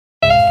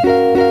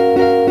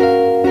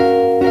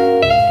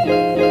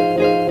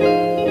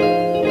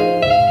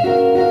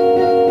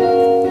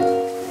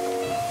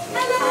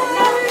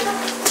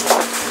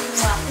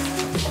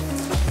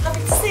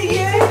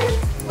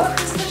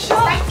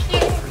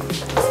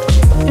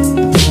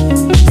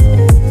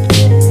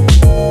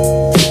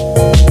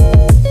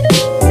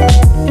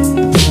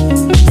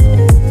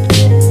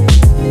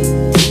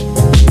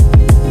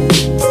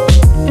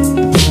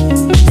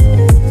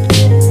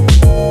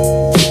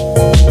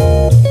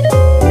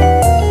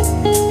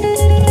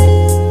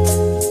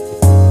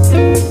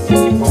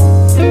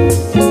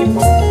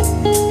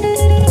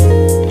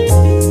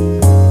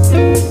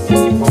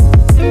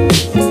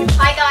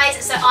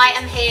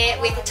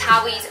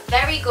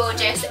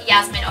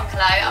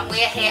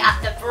at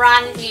the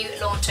brand new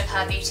launch of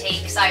her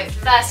boutique. So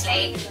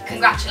firstly,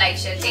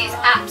 congratulations, it is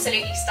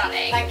absolutely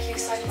stunning. Thank you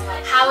so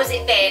much. How has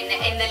it been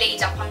in the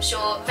lead up? I'm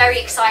sure very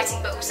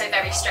exciting but also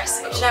very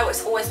stressful. Do you know,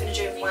 it's always been a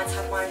dream of mine to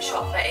have my own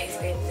shop, but it's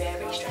been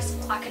very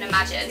stressful. I can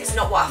imagine. It's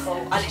not what I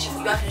thought. I literally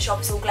thought you open a shop,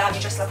 it's all glam,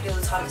 you dress lovely all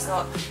the time. It's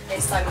not.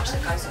 There's so much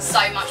that goes on.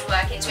 So much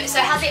work into it. So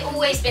has it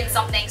always been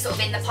something sort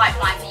of in the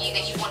pipeline for you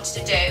that you wanted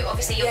to do?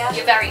 Obviously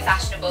you're very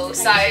fashionable,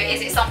 so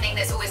is it something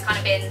that's always kind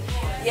of been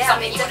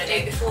something you want to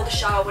do? Before the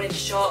show I wanted to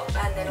shop,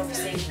 and then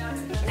obviously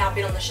now I've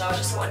been on the show, I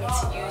just wanted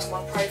to use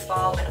my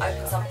profile and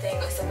open something.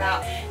 It's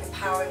about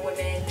empowering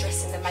women,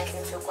 dressing them, making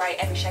them feel great,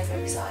 every shape and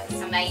every size.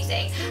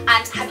 Amazing.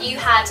 And have you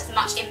had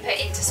much input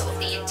into sort of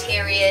the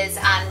interiors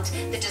and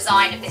the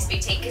design of this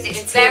boutique? Because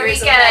it's very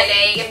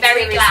girly and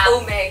very glam. It's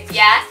all me.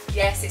 Yeah?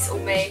 Yes, it's all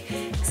me.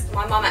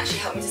 My mum actually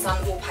helped me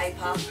design the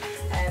wallpaper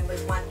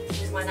with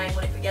my name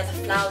on it, but yeah, the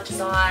flower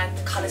design,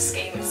 the colour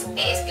scheme, it's all It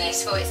is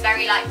beautiful. It's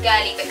very like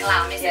girly but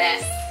glam, isn't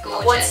it?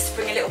 Gorgeous. I wanted to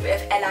bring a little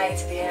bit of LA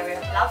to the area.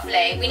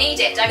 Lovely. We need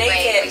it, don't we?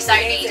 We so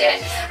need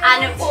it.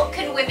 And what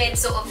can women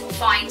sort of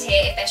find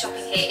here if they're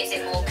shopping here? Is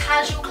it more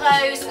casual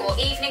clothes or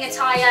evening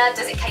attire?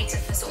 Does it cater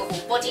for sort of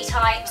all body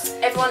types?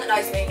 Everyone that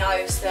knows me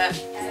knows that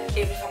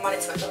even if I'm running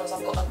to McDonald's,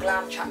 I've got a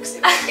glam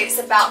tracksuit. It's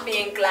about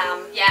being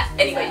glam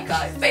anywhere you go,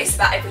 but it's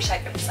about every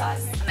shape, every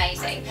size.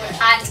 Amazing.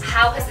 And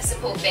how has the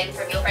support been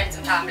from your friends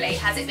and family?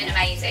 Has it been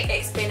amazing?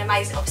 It's been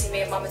amazing. Obviously,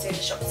 me and Mum are doing the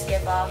shop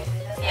together.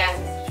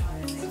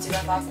 We do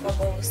have our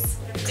quibbles.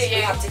 Do you?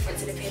 We have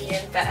difference in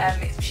opinion, but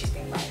she's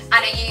been great.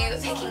 And are you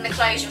picking the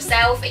clothes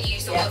yourself? Are you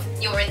sort of,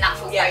 you're in that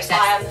full process?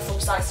 I am the full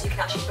stylist, so you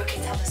can actually book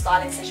in to have a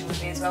styling session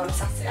with me as well on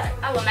Saturday.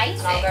 Oh, amazing.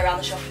 And I'll go around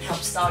the shop and help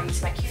style you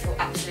to make you feel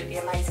absolutely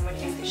amazing when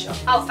you leave this shop.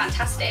 Oh,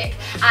 fantastic.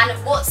 And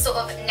what's sort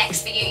of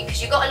next for you?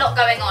 Because you've got a lot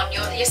going on.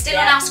 You're still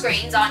on our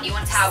screens, aren't you,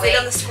 on Towie? Still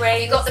on the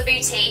screen. You've got the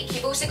boutique.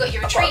 You've also got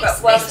your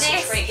retreats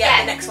business.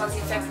 The next one's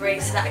in February,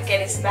 so that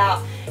again is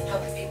about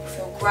helping people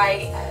feel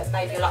great.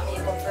 Maybe you're like me,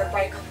 you've gone through a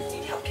breakup and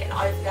you need help getting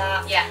over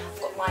that. Yeah.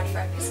 I've got mind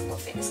therapists, I've got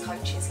fitness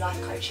coaches, life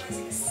coaches.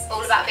 It's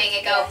all about being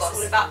a girl boss.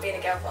 It's all about being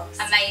a girl boss.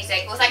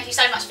 Amazing. Well, thank you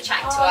so much for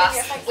chatting to us.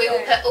 Yeah, we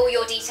will put all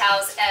your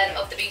details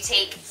of the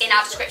boutique in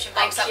our description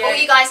box, so all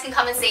you guys can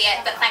come and see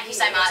it. But thank you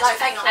so much,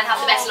 and have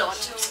the best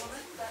launch.